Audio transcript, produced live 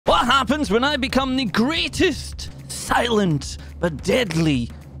happens when I become the greatest, silent, but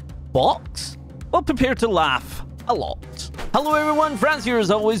deadly box? Well, prepare to laugh a lot. Hello everyone, Frazzz here as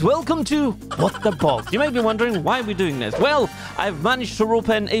always. Welcome to What the Box. You might be wondering why we're doing this. Well, I've managed to rope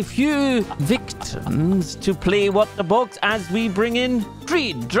in a few victims to play What the Box as we bring in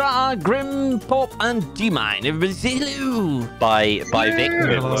Creed, Dra, Grim, Pop, and D-Mine. Everybody say hello. By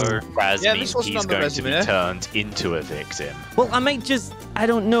victim, Frazzz means he's going to be turned into a victim. Well, I might just, I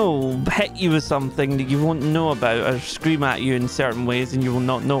don't know, hit you with something that you won't know about or scream at you in certain ways and you will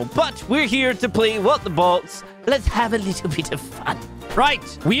not know. But we're here to play What the Box. Let's have a little bit of fun. Right,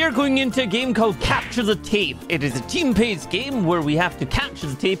 we are going into a game called Capture the Tape. It is a team-based game where we have to capture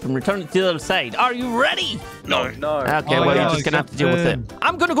the tape and return it to the other side. Are you ready? No. Okay, well, you're just going to have to deal with it.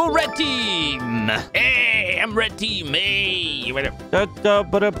 I'm going to go red team. Hey, I'm red team. Hey. Red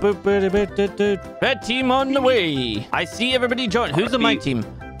team on the way. I see everybody join. Who's on my team?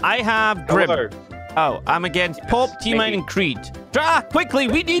 I have Grim. Hello. Oh, I'm against Pop, T-Mine, and Creed. Dra, quickly,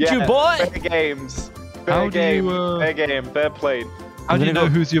 we need you, boy. Fair games. Fair game. Fair played. How do you know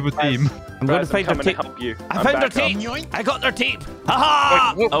who's the other team? I'm going to find their tape. I found their tape. I got their tape.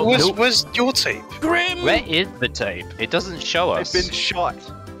 Ha ha! Where's your tape? Grim! Where is the tape? It doesn't show us. I've been shot.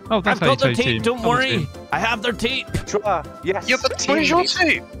 Oh, that's I've got their how you say tape, team. don't worry. I have their tape. Dra, yes. Yeah, but where's your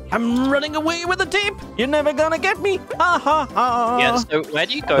tape? I'm running away with the tape. You're never gonna get me. Ha ha ha. Yeah, so where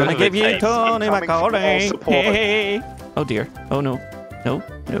do you go Gonna with give the you tape? Tony Incoming from all McCauley. support. Hey. Oh dear. Oh no. No.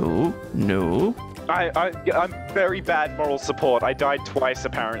 No. No. I'm very bad moral support. I died twice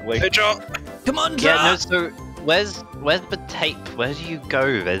apparently. Hey, Joe. Come on, Dra. Yeah, no, so where's the tape? Where do you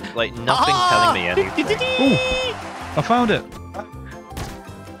go? There's like nothing telling me anything. Ooh, I found it.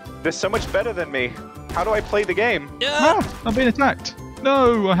 They're so much better than me. How do I play the game? Yeah. Ah, I'm being attacked.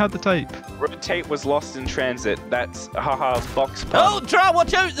 No, I had the tape. Red tape was lost in transit. That's haha box Oh, pun. Dra,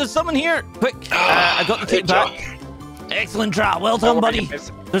 watch out. There's someone here. Quick. I got the tape back. Excellent, Dra. Well done, buddy.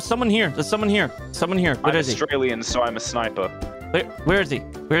 There's someone here. There's someone here. Someone here. Where I'm is he? Australian, so I'm a sniper. Where is he?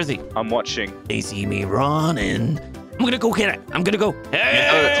 Where is he? I'm watching. They see me running. I'm gonna go get it. I'm gonna go.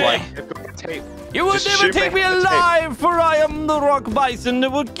 Hey! it's like I've got the tape. You will Just never shoot take me me with the tape. alive, for I am the rock bison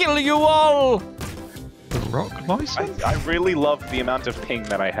that will kill you all. The rock bison? I really love the amount of ping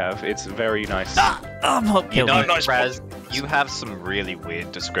that I have. It's very nice. I'm not you killed. know, Nice Frazzz, you have some really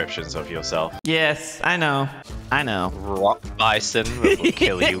weird descriptions of yourself. Yes, I know. I know. Rock bison that will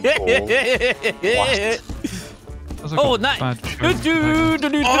kill you all. What? That's like Oh, a nice. bad show.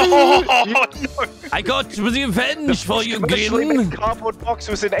 Oh, no. I got the revenge for you, Initially Grim. made cardboard box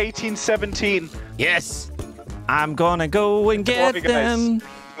was in 1817. Yes. I'm gonna go and get Sorry, them.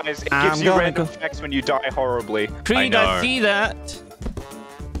 Guys, it I'm gives you gonna random go- effects when you die horribly. Creed, I I know. see that.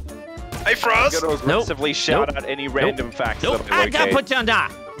 Hey, I'm Frazzz. gonna Nope. aggressively shout Nope. out any random facts Nope, that I I gotta locate. put you on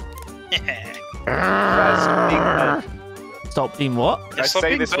that. Frazzz, Stop being what? I Stop say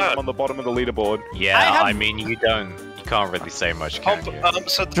being this when bad. I'm on the bottom of the leaderboard. Yeah, I have- I mean, you can't really say much, can you?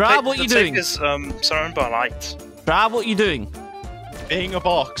 So the Dra, tape, what the you tape doing? is surrounded by light. Dra, what you doing? Being a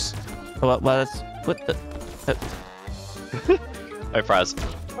box. Well, that's what the. Oh, Frazzz.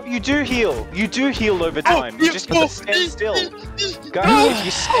 You do heal. You do heal over time. You just have to stand still. Guys, if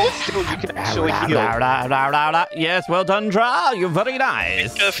you stand still, you can actually heal. Yes, well done, Dra. You're very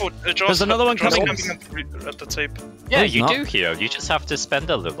nice. Careful, There's another one coming. at the tape. Yeah, he's you not. do heal. You just have to spend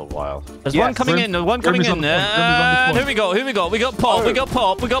a little while. There's Yes. one coming in. There's one coming Grim is in. on the point, Grim is on the point. Here we go. Here we go. We got Pop. We got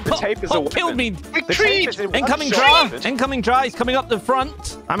Pop. We got The Pop. tape is a Pop killed me. weapon. The tape is a Incoming one-shot Dra. weapon. Incoming Dra. He's coming up the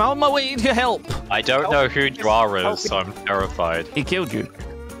front. I'm on my way to help. I don't know who Dra is, so I'm terrified. He killed you.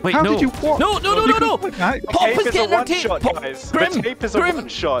 Wait, How no. did you what? No, no, no, no, no. The Pop tape is is a getting our tape. one-shot, Pop. guys. Grim. The tape is a Grim.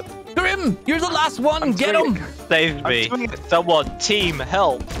 one-shot. Grim, you're the last one. I'm Get doing him. Save me. doing it. Someone, team,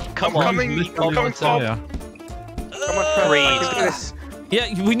 help. Come on. coming. Come on, Fred. Creed. Look at this.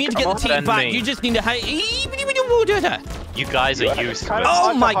 Yeah, we need to get Come the on, tape send back. me. You just need to hide. You guys are It's useless. kind of Oh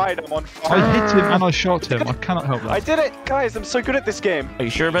hard my- to hide. I'm on fire. I hit him and I shot him. I cannot help I that. did it, guys. I'm so good at this game. Are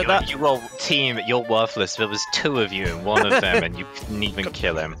you sure about that? You will team, you're worthless. There was two of you and one of them, and you couldn't even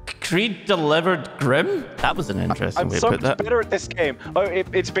kill him. Creed delivered Grim? That was an interesting I'm way to so put much that. better at this game. Oh,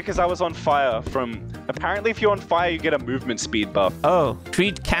 it's because I was on fire from... Apparently, if you're on fire, you get a movement speed buff. Oh,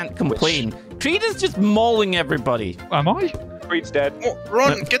 Creed can't complain. Creed is just mauling everybody. Am I? Creed's dead. Oh,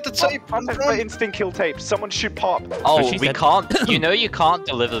 run, get the tape. I'm for Run. instant kill tape. Someone shoot Pop. Oh, she we said- can't. You know you can't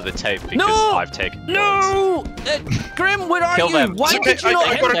deliver the tape because No! I've taken yours. No! Grim, where are Kill you? them. Why It's okay, did you not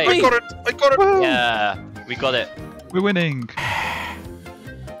I hit got it, me? I got it, I got it. Yeah, we got it. We're winning.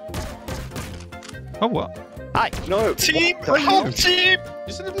 Oh, what? Hi. No. Team, What the hell? help, team.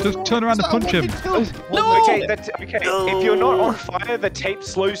 Just turn around and punch him. No! Okay, if you're not on fire, the tape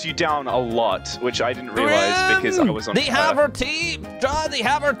slows you down a lot, which I didn't realize because I was on They fire. have our tape. They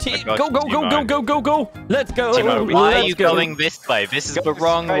have our tape. got Go, you, go, go, go, Timo. go, go, go. Let's go. Timo, why are Let's you go. going this way? This is the Guys,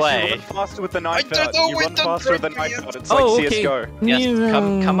 wrong You way. run faster with the knife don't out. know, You we run don't faster with the break knife me. out. It's like CSGO.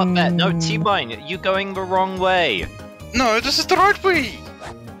 Yes, come up there. No, T-Mine, you're going the wrong way. No, this is the right way.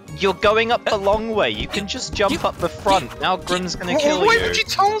 You're going up the long way. You can just jump up the front. Now Grim's gonna kill Why you. would you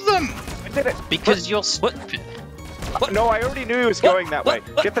tell them? I did it. Because you're stupid. No, I already knew he was going that way.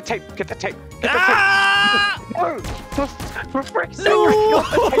 What? Get the tape. Get the tape. Get the tape. Ah! No! For frick's sake, No! I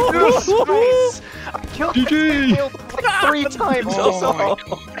killed the tape twice! I killed the GG. tape like 3 times Oh also!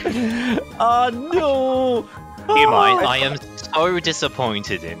 Oh no! T-Mine, I am so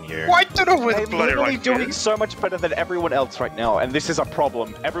disappointed in you. Why do I with I'm bloody literally right doing so much better than everyone else right now, and this is a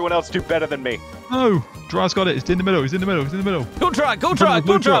problem. Everyone else do better than me. No, Dry's got it. He's in the middle. He's in the middle. He's in the middle. Go try, go try,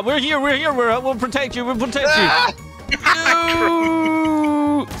 Blue go try. drop. We're here, we'll protect you, we'll protect Ah! you.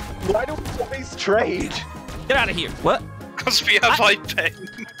 No! Why do we always trade? Get out of here. What? Because we have high pain.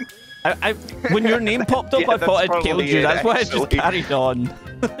 When your name popped up, Yeah, I thought I'd that's killed probably you. it, That's why I just actually. carried on.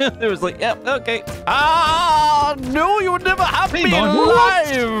 It was like, yep, okay. Ah, no, you would never have Hey, me man, alive.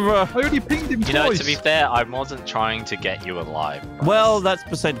 I already pinged him You know, twice. to be fair, I wasn't trying to get you alive. Well, that's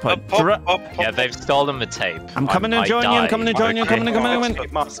beside the point. Yeah, they've stolen the tape. I'm coming to join you. I'm coming to join you. I'm coming to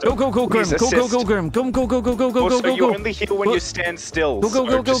Tape master. Go, go, go, Grim. Please Go, go, assist. go, Grim. Go, go, go, go, go, go, Also, go, you go. only heal when Go. you stand still, Go, go, so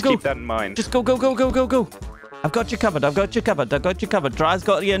go, just go, keep go. that in mind. Just go, go, go, go, go, go. I've got you covered. I've got you covered. I've got you covered. Dry's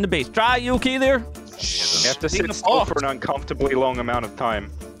got you in the base. Dry, you okay there? You have to sit still for an uncomfortably long amount of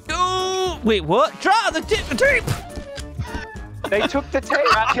time. Oh, wait, what? Dry the tape. They took the tape!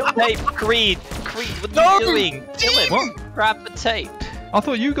 Kill tape, Creed, what are you doing? Kill him. What? Grab the tape. I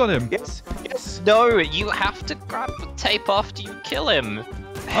thought you got him. Yes, yes. No, you have to grab the tape after you kill him.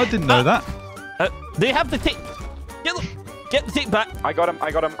 I didn't know that. They have the tape. Get the tape back. I got him,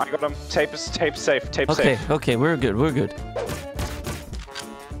 I got him, I got him. Tape safe, tape Okay, safe. okay, we're good, we're good.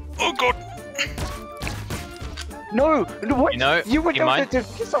 Oh god. No, what? You know, you would you know mind? that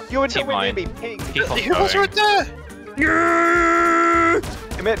piss off. You would know when you Mind? be ping. Keep on He was going. right there.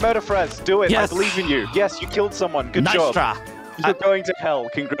 Commit murder, Frazzz. Do it. Yes. I believe in you. Yes, you killed someone. Good Nice job. try. You're going to hell.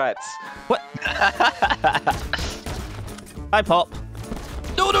 Congrats. What? Hi, Pop.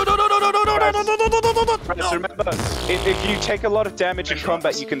 No, no, no, no, no, no, no, no, no, no, no, no, no, no, no, Frazzz, no. remember, if you take a lot of damage in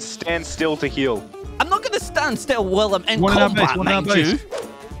combat, you can stand still to heal. I'm not going to stand still while I'm in One in our combat, base, one in our mind you. base.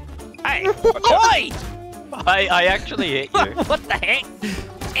 Hey, oi! I actually hit you. What the heck?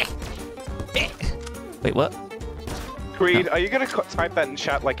 Wait, what? Creed, are you gonna type that in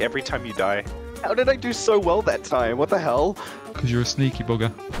chat like every time you die? How did I do so well that time? What the hell? Because you're a sneaky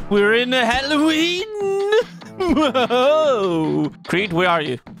bugger. We're in Halloween! Whoa! Creed, where are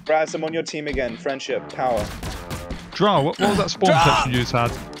you? Frazzz, I'm on your team again. Friendship, power. Dry, what was that spawn Dry. protection you just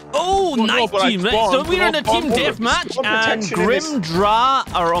had? Oh, no, nice but I team. Right, so spawned. we're in a team Spawn deathmatch, and protection in Grim Dra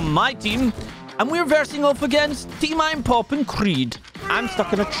are on my team, and we're versing off against T-Mine, Pop, and Creed. I'm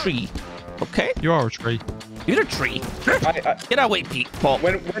stuck in a tree. Okay? You are a tree. You're a tree. I, Get away, Pete. Pop.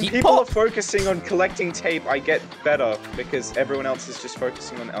 when Pete, people Pop. are focusing on collecting tape, I get better because everyone else is just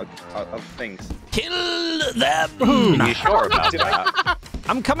focusing on other things. Kill them. Are you sure about Did that?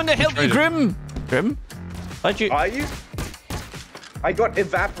 I'm coming to help you, Grim. Grim? Why'd you... Are you? I got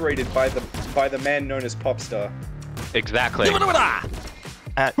evaporated by the man known as Popstar. Exactly.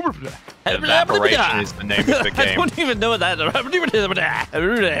 Evaporation is the name of the I game. don't even know that.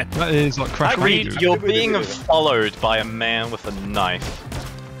 That is like crack. Creed, you're being followed by a man with a knife.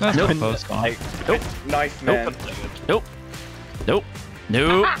 That's Nope. the first time. Nope. Knife man. Nope. Nope.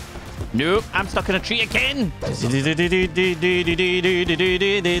 Nope. Nope. I'm stuck in a tree again. You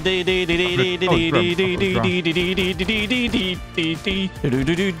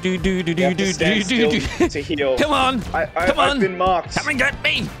have to stand still to heal. Come on. Come on. I've been marked. Come and get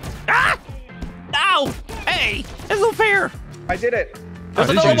me. Ah! Ow! Hey! It's not fair. I did it. There's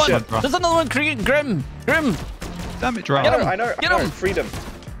did another you? one. Sandra. There's another one. Grim. Grim. Damn it, Dry. Get him. I know. Get I know. him. Freedom.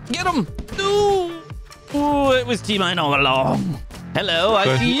 Get him. No. Oh, it was T-Mine all along. Hello,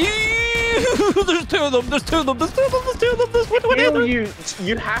 I see you. There's two of them. There's two of them. There's two of them. There's two of them. There's one Heal other.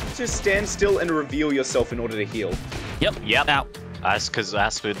 you have to stand still and reveal yourself in order to heal. Yep. Ow. That's because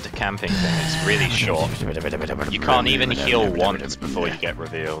that's with the camping thing. It's really short. You can't even heal once before you get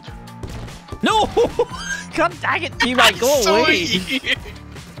revealed. No! God dang it, T-Mine, go away!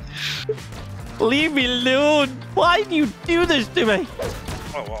 Leave me alone! Why do you do this to me?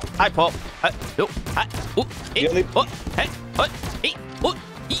 Oh well. Hi, Pop. No. Hi. Oh, hey. Really? Oh, hey. Oh, hey. Oh,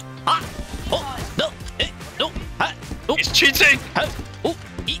 hey. Ah. Oh, no. Hey. No. Hi. Oh. He's cheating. Hi. Oh.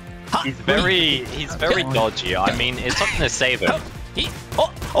 He's very dodgy. I mean, it's not gonna save him.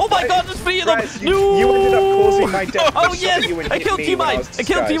 Oh my God! There's 3 of them. Frazzz, No! you ended up causing my death. Oh but yes! you and I hit killed me when I T-Mine. was I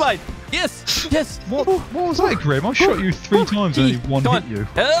killed disguised. T-Mine. Yes! Yes! What was that, Grim? I shot you 3 times and only one Come hit on. you. You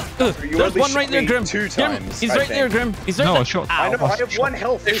There's only one right shot there, me Grim. 2 Grim, times, he's I right there, think. Grim. He's right No, there. I shot. I know, Ow. I have 1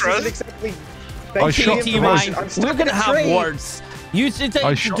 health. Hey, This Frazzz. isn't exactly... I Thank shot you, T-Mine, I'm stuck we're in gonna a have tree. words. You should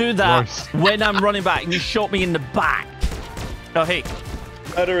I to shot do that twice. when I'm running back and you shot me in the back. Oh, hey.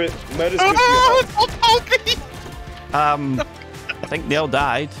 Murder's good for your health. I think they all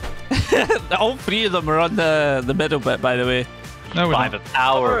died. All 3 of them are on the middle bit, by the way. No, we're By not. the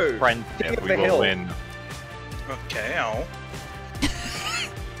power Oh, of friendship, king of we the will hill. win. Okay, ow.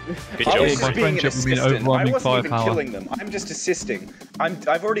 Good I job. was My just being an friendship would be an assistant. I overwhelming wasn't even firepower. killing them. I'm just assisting.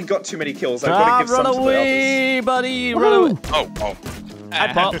 I've already got too many kills. I've got to give Run some to the others. away, buddy. Run away. Oh. I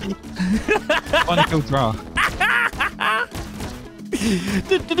pop. Trying to kill Dra.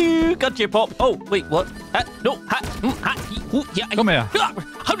 Got you, Pop. Oh, wait, what? No. Yeah. Come here.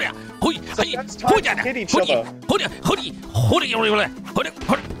 That's time to hit each other.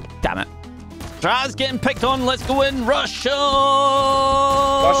 Damn it. Frazzz getting picked on. Let's go in. Rush 'em.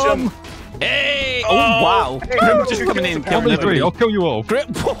 Rush 'em. Hey. Oh, wow. Hey, Grim I've got just 2 coming kills in. apparently. Killing Only 3. everybody. I'll kill you all. Grim.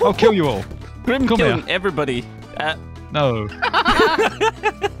 I'll kill you all. Grim Come killing here. everybody. No.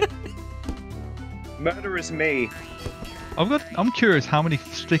 Murder is me. I'm curious how many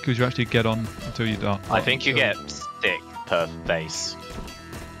stickers you actually get on until you die. I think you get stick per face.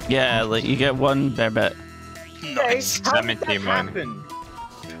 Yeah, like you get 1 there bit. Nice. How did that 17 man. happen?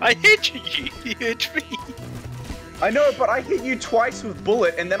 I hit you. You hit me. I know, but I hit you twice with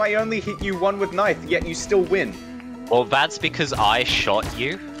bullet, and then I only hit you 1 with knife, yet you still win. Well, that's because I shot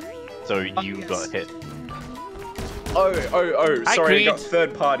you, so you yes. got hit. Oh, I sorry, I agreed. got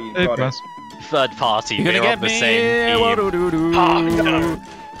third party. Hey, Got it. Frazzz. Third party, You're gonna they're get on the me. same team. No.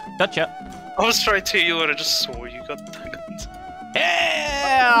 Gotcha. I was trying to heal you and I just saw you got tagged.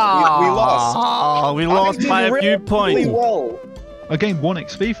 Yeah. We lost. Oh, we lost I did by a few really points. well. I gained 1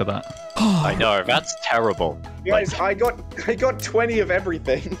 XP for that. I know, that's terrible. Guys, I got 20 of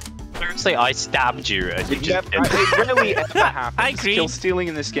everything. Seriously, I stabbed you and you just didn't. It rarely ever happens. I agree. Kill stealing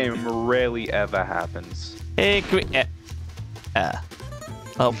in this game rarely ever happens. Hey,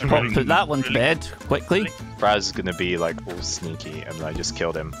 I'll put that one to bed quickly. Frazzz is gonna be like all sneaky and I just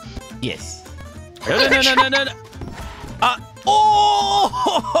killed him. Yes. No.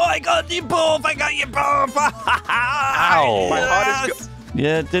 Oh! I got you both! I got you both! Ow! My heart is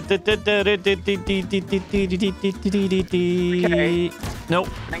Yeah. Nope.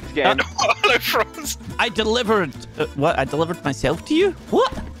 Thanks again. Hello, Frazzz. I delivered. What? I delivered myself to you?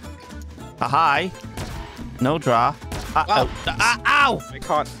 What? Hi. No draw. Ow! Ow! I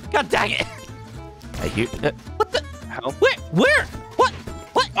can't God dang it! I hear. What the? help. Where? What?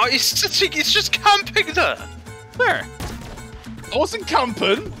 Oh, it's just camping there. Where? I wasn't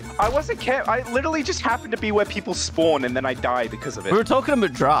camping. I wasn't I literally just happened to be where people spawn and then I die because of it. We were talking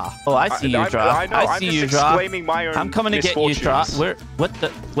about draw. Oh, I see you, draw. I know. I I'm see just you, draw. exclaiming my own I'm coming to get you, draw. misfortunes. Where? What the?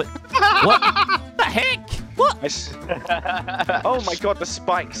 What? What the heck? What? Oh my god, the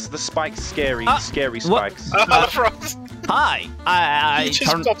spikes, scary, scary what? spikes. Frazzz. Hi. I You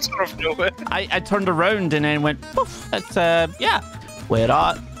just turned. popped out of nowhere. I turned around and then went poof. That's yeah. Where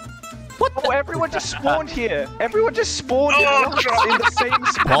are? What Oh, the? everyone just spawned here. Everyone just spawned Oh, in the same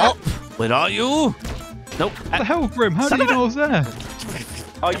spot. Pop? Where are you? Nope. What the hell, Grim? How Son did you of know I was there?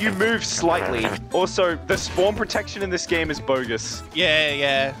 Oh, you moved slightly. Also, the spawn protection in this game is bogus.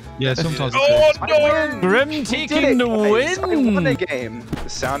 Yeah. Yeah, sometimes Oh it no! Grim Did taking it, the guys. I won win. the game. The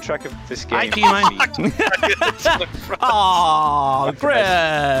soundtrack of this game. I keep mine. Aw,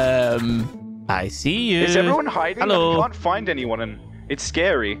 Grim. I see you. Is everyone hiding? Hello. I can't find anyone, and it's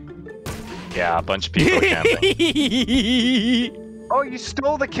scary. Yeah, a bunch of people camping. Oh, you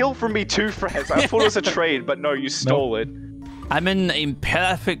stole the kill from me too, Frazzz. I thought it was a trade, but no, you stole it. I'm in a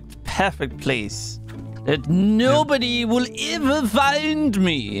perfect place that nobody will ever find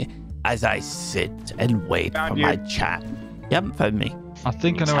me as I sit and wait Found for you. my chat. You haven't found me. I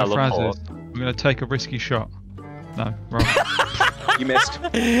think I know where Frazzz Teleport. is. I'm going to take a risky shot. No, wrong. You missed.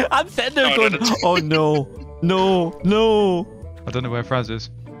 I'm sitting there No, going, no, oh no. I don't know where Frazzz is.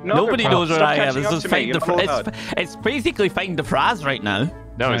 No, Nobody knows where stop I am. catching It's up just to me, find you're the not allowed. it's basically find the Frazzz right now.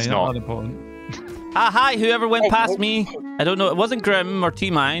 No, it's Yeah, not. important. Hi, whoever went Oh, past oh, me. I don't know. It wasn't Grim or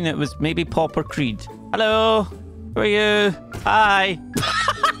T-Mine. It was maybe Pop or Creed. Hello. Who are you? Hi.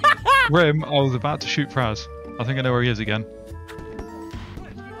 Grim, I was about to shoot Frazzz. I think I know where he is again.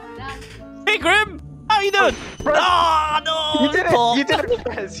 Hey, Grim. How you doing? Oh, no. You did Pop. it! You did it,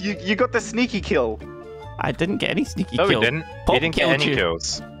 Frazzz! You got the sneaky kill. I didn't get any sneaky No, we kill. didn't. Pop We didn't get killed any you.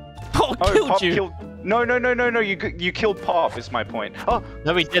 kills. Pop killed Pop you. killed. No. You killed Pop. Is my point. Oh,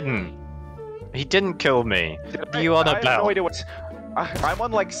 No, he didn't. He didn't kill me. What are you on I have no about? idea what. I'm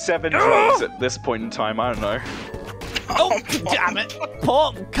on like 7 drugs at this point in time. I don't know. Oh, damn it.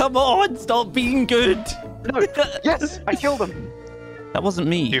 Pop, come on. Stop being good. No. Yes, I killed him. That wasn't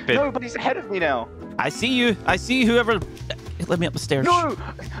me. Stupid. No, but he's ahead of me now. I see you. I see whoever... Let me up the stairs. No,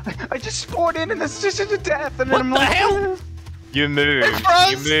 I just spawned in and it's just a death, and then What I'm the like, hell? You moved.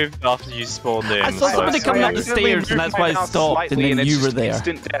 Frazzz! You moved after you spawned in. I saw so somebody it's coming I up the accidentally stairs and moved that's my why I mouse stopped slightly and then it's you were just there.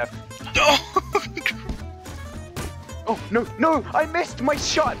 Instant death. Oh, Oh no! I missed my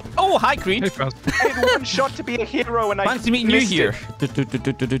shot. Oh, hi, Hey, Creed. Frazzz. I had one shot to be a hero, and I Fancy meeting you missed here. it.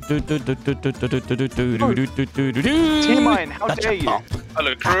 T-Mine, how Gotcha, dare you? Pop.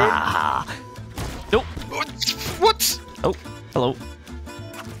 hello, crew. Ah. Nope. What? Oh, hello.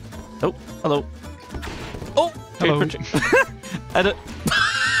 Oh, hello. Oh, Hello. I don't...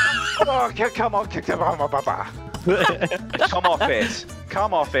 Oh, come on, come on, come off it.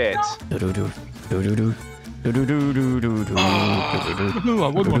 Come off it. Ooh, I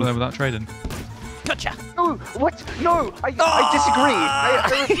would want to know that trading. Gotcha. No, what? No, I disagree.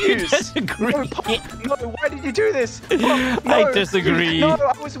 I refuse. Disagree. No, Pop, no, why did you do this? Pop, I no. disagree. No,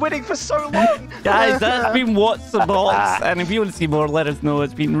 I was winning for so long. Guys, that's been What's the Box. And if you want to see more, let us know.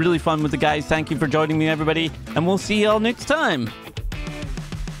 It's been really fun with the guys. Thank you for joining me, everybody. And we'll see you all next time.